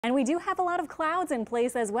And we do have a lot of clouds in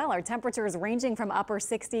place as well. Our temperatures ranging from upper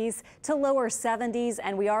 60s to lower 70s,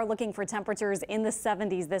 and we are looking for temperatures in the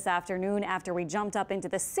 70s this afternoon after we jumped up into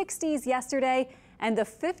the 60s yesterday and the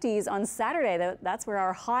 50s on Saturday. That's where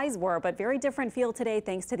our highs were, but very different feel today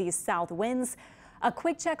thanks to these south winds. A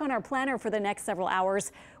quick check on our planner for the next several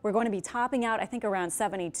hours. We're going to be topping out, I think, around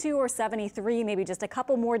 72 or 73, maybe just a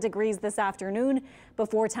couple more degrees this afternoon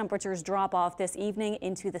before temperatures drop off this evening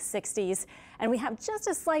into the 60s. And we have just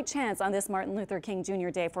a slight chance on this Martin Luther King Jr.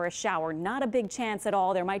 Day for a shower. Not a big chance at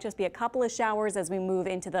all. There might just be a couple of showers as we move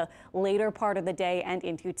into the later part of the day and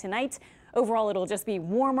into tonight. Overall, it'll just be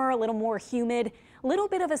warmer, a little more humid, a little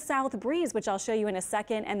bit of a south breeze, which I'll show you in a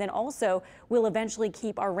second. And then also we'll eventually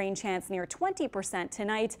keep our rain chance near 20%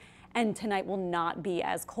 tonight. And tonight will not be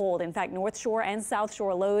as cold. In fact, North Shore and South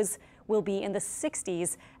Shore lows will be in the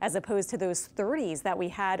 60s as opposed to those 30s that we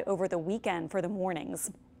had over the weekend for the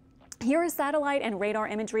mornings. Here is satellite and radar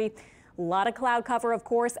imagery. A lot of cloud cover, of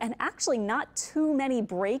course, and actually not too many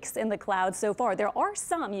breaks in the clouds so far. There are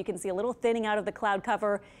some. You can see a little thinning out of the cloud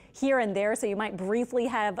cover here and there, so you might briefly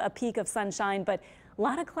have a peak of sunshine, but a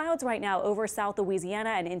lot of clouds right now over South Louisiana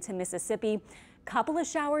and into Mississippi. Couple of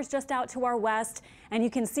showers just out to our west, and you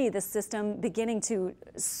can see the system beginning to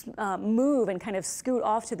move and kind of scoot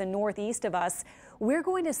off to the northeast of us. We're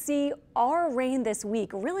going to see our rain this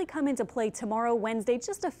week really come into play tomorrow, Wednesday,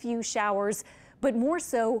 just a few showers, but more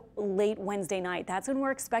so late Wednesday night. That's when we're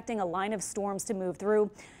expecting a line of storms to move through.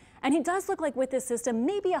 And it does look like with this system,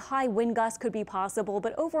 maybe a high wind gust could be possible,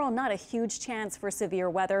 but overall not a huge chance for severe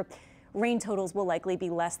weather. Rain totals will likely be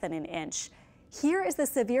less than an inch. Here is the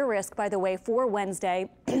severe risk, by the way, for Wednesday.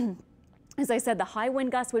 As I said, the high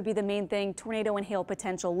wind gust would be the main thing, tornado and hail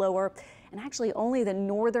potential lower, and actually only the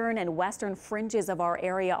northern and western fringes of our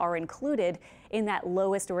area are included in that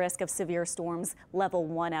lowest risk of severe storms, level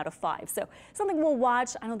 1 out of 5. So something we'll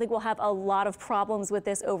watch. I don't think we'll have a lot of problems with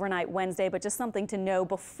this overnight Wednesday, but just something to know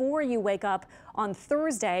before you wake up on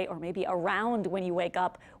Thursday, or maybe around when you wake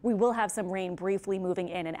up, we will have some rain briefly moving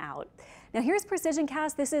in and out. Now here's Precision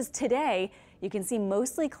Cast. This is today. You can see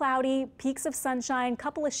mostly cloudy, peaks of sunshine,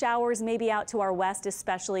 couple of showers maybe out to our west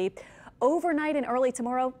especially. Overnight and early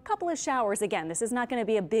tomorrow, couple of showers. Again, this is not going to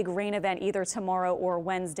be a big rain event either tomorrow or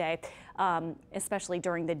Wednesday, especially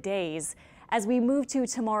during the days. As we move to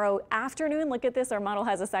tomorrow afternoon, look at this, our model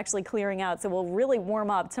has us actually clearing out, so we'll really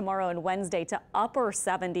warm up tomorrow and Wednesday to upper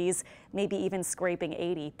 70s, maybe even scraping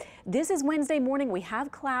 80. This is Wednesday morning. We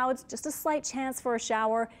have clouds, just a slight chance for a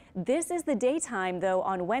shower. This is the daytime, though,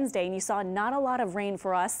 on Wednesday, and you saw not a lot of rain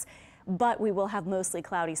for us, but we will have mostly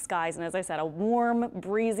cloudy skies. And as I said, a warm,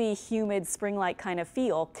 breezy, humid, spring-like kind of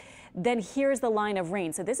feel. Then here's the line of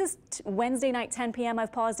rain. So this is Wednesday night, 10 p.m.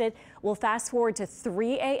 I've paused it. We'll fast forward to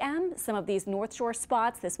 3 a.m. Some of these North Shore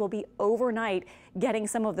spots. This will be overnight, getting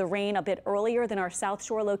some of the rain a bit earlier than our South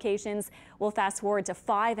Shore locations. We'll fast forward to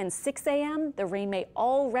 5 and 6 a.m. The rain may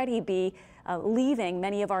already be leaving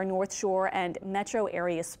many of our North Shore and metro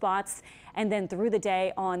area spots. And then through the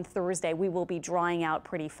day on Thursday, we will be drying out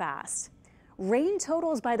pretty fast. Rain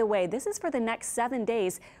totals, by the way, this is for the next 7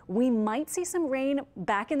 days. We might see some rain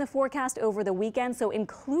back in the forecast over the weekend. So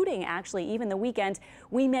including actually even the weekend,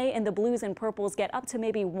 we may in the blues and purples get up to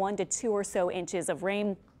maybe 1 to 2 or so inches of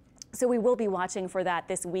rain. So we will be watching for that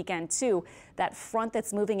this weekend too. That front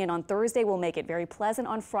that's moving in on Thursday will make it very pleasant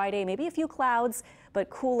on Friday, maybe a few clouds, but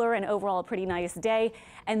cooler and overall a pretty nice day.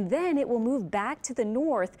 And then it will move back to the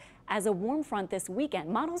north as a warm front this weekend.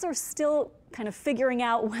 Models are still kind of figuring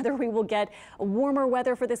out whether we will get warmer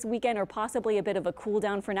weather for this weekend or possibly a bit of a cool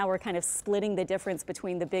down. For now, we're kind of splitting the difference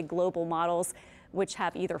between the big global models, which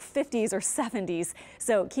have either 50s or 70s.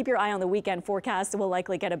 So keep your eye on the weekend forecast. We'll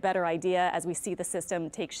likely get a better idea as we see the system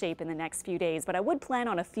take shape in the next few days. But I would plan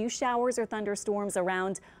on a few showers or thunderstorms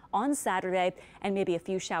around on Saturday and maybe a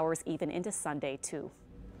few showers even into Sunday too.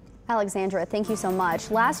 Alexandra, thank you so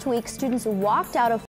much. Last week, students walked out of